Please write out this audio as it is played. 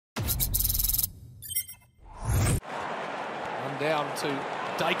down to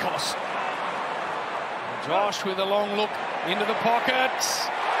Dacos. Josh with a long look into the pocket.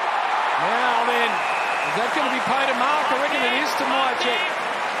 Now then, is that going to be paid to Mark? I reckon it is to Myercheck.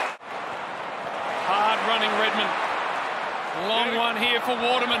 Hard running Redmond. Long one here for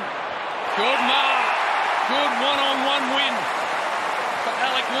Waterman. Good mark. Good one-on-one win for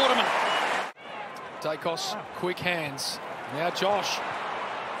Alec Waterman. Dacos, quick hands. Now Josh.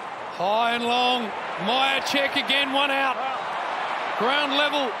 High and long. Myercheck again, one out. Ground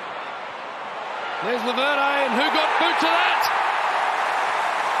level. There's Laverde, and who got boot to that?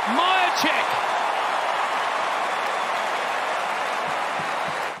 Myercheck.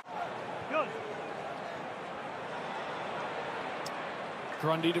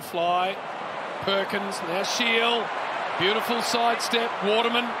 Grundy to fly. Perkins, now Shield. Beautiful sidestep.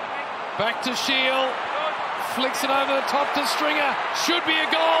 Waterman back to Shield. Flicks it over the top to Stringer. Should be a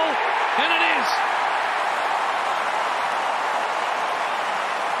goal, and it is.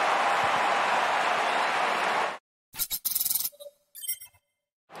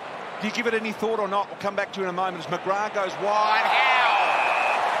 Do you give it any thought or not? We'll come back to you in a moment as McGrath goes wide. Howe!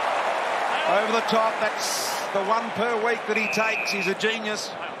 Over the top. That's the one per week that he takes. He's a genius.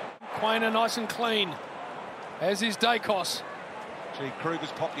 Quainer nice and clean, as is Dacos. Gee,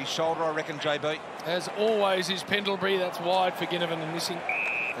 Kruger's popped his shoulder, I reckon, JB. As always is Pendlebury. That's wide for Ginnivan and missing.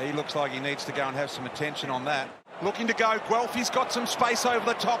 He looks like he needs to go and have some attention on that. Looking to go. Guelphy's got some space over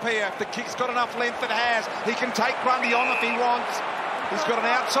the top here. If the kick's got enough length, it has. He can take Grundy on if he wants. He's got an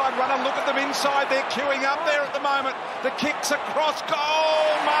outside runner. Look at them inside. They're queuing up there at the moment. The kick's across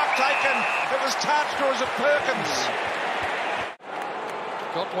goal. Mark taken. It was touched, or is it Perkins?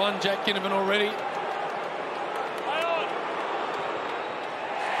 Got one, Jack Ginnivan already.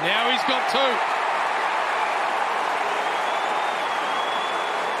 Now he's got two.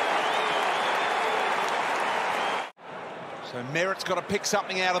 So Merritt's got to pick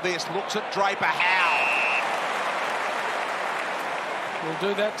something out of this. Looks at Draper. How?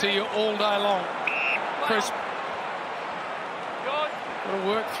 We'll do that to you all day long. Crisp. Got to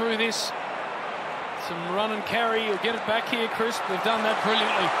work through this. Some run and carry. You'll get it back here, Crisp. They've done that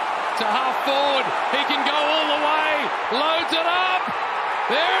brilliantly. To half forward. He can go all the way. Loads it up.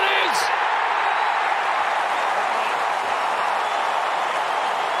 There it is.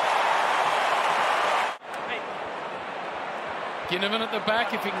 Ginnivan at the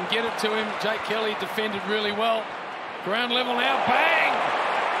back. If he can get it to him. Jake Kelly defended really well. Ground level now, bang!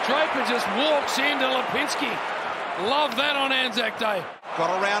 Draper just walks into Lipinski. Love that on Anzac Day.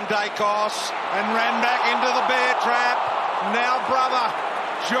 Got around Dacos and ran back into the bear trap. Now brother,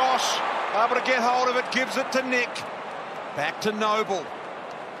 Josh, able to get hold of it, gives it to Nick. Back to Noble.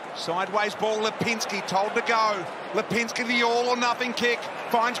 Sideways ball, Lipinski told to go. Lipinski the all or nothing kick.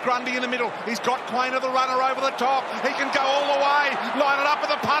 Finds Grundy in the middle. He's got Quainer the runner over the top. He can go all the way. Line it up at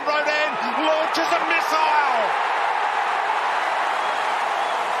the punt road end. Launches a missile.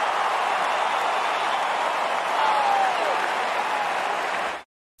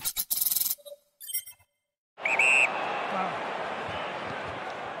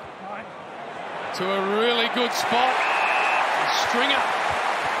 To a really good spot. Stringer.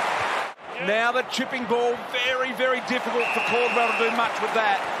 Now the chipping ball, very, very difficult for Caldwell to do much with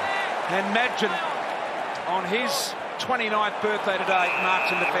that. And Madgen, on his 29th birthday today, marks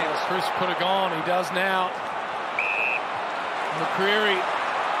in defence. Chris put it on, he does now. McCreary.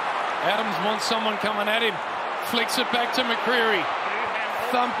 Adams wants someone coming at him. Flicks it back to McCreary.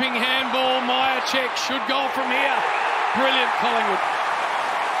 Thumping handball, Myercheck should go from here. Brilliant Collingwood.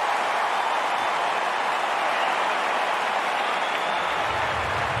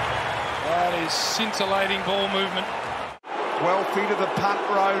 That is scintillating ball movement. 12 feet of the punt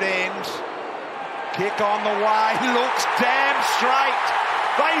road end. Kick on the way. Looks damn straight.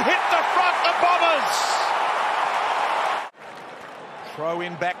 They hit the front, the Bombers. Throw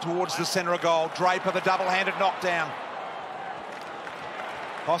in back towards the centre of goal. Draper, the double-handed knockdown.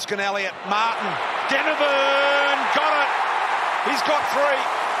 Hoskin Elliott, Martin, Ginnivan, got it. He's got three.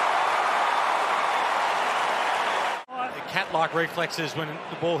 Cat-like reflexes when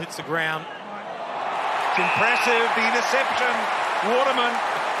the ball hits the ground. It's impressive, the interception. Waterman.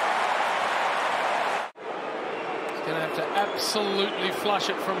 He's going to have to absolutely flush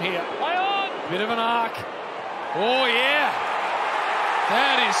it from here. Bit of an arc. Oh, yeah.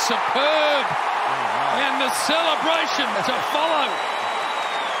 That is superb. Oh, wow. And the celebration to follow.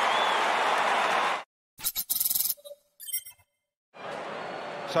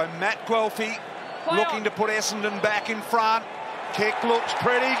 So Matt Guelphy looking to put Essendon back in front. Kick looks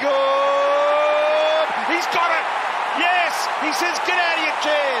pretty good. He's got it. Yes. He says, get out of your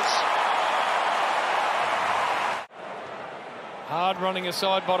chairs. Hard running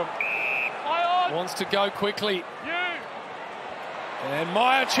aside bottom. Wants to go quickly. And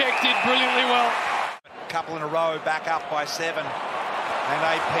Myercheck did brilliantly well. Couple in a row, back up by 7. And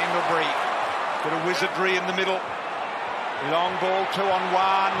a Pendlebury. Bit of wizardry in the middle. Long ball,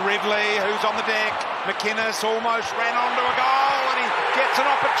 2-on-1. Ridley, who's on the deck. McInnes almost ran onto a goal and he gets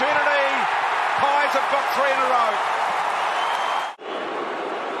an opportunity. Pies have got 3 in a row.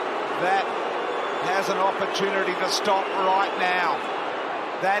 That has an opportunity to stop right now.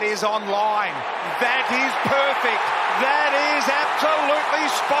 That is online. That is perfect. That is absolutely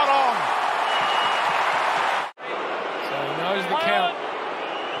spot on. So he knows the count.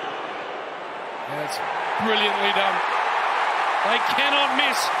 That's brilliantly done. They cannot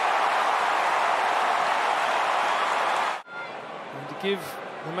miss. And to give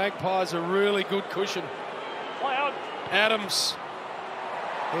the Magpies a really good cushion. Adams.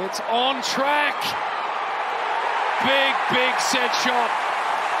 It's on track. Big set shot.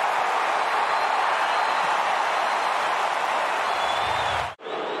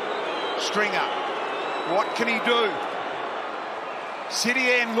 Stringer. What can he do?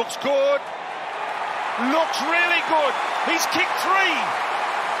 City end looks good. Looks really good. He's kicked 3.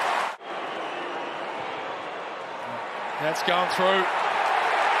 That's gone through.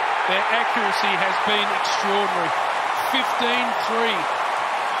 Their accuracy has been extraordinary. 15-3.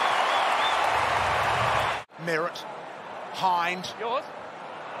 Merritt. Hind. Yours.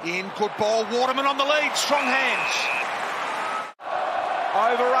 In. Good ball. Waterman on the lead. Strong hands.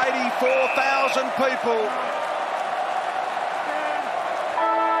 Over 84,000 people.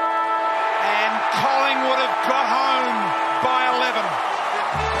 And Collingwood have got home by 11.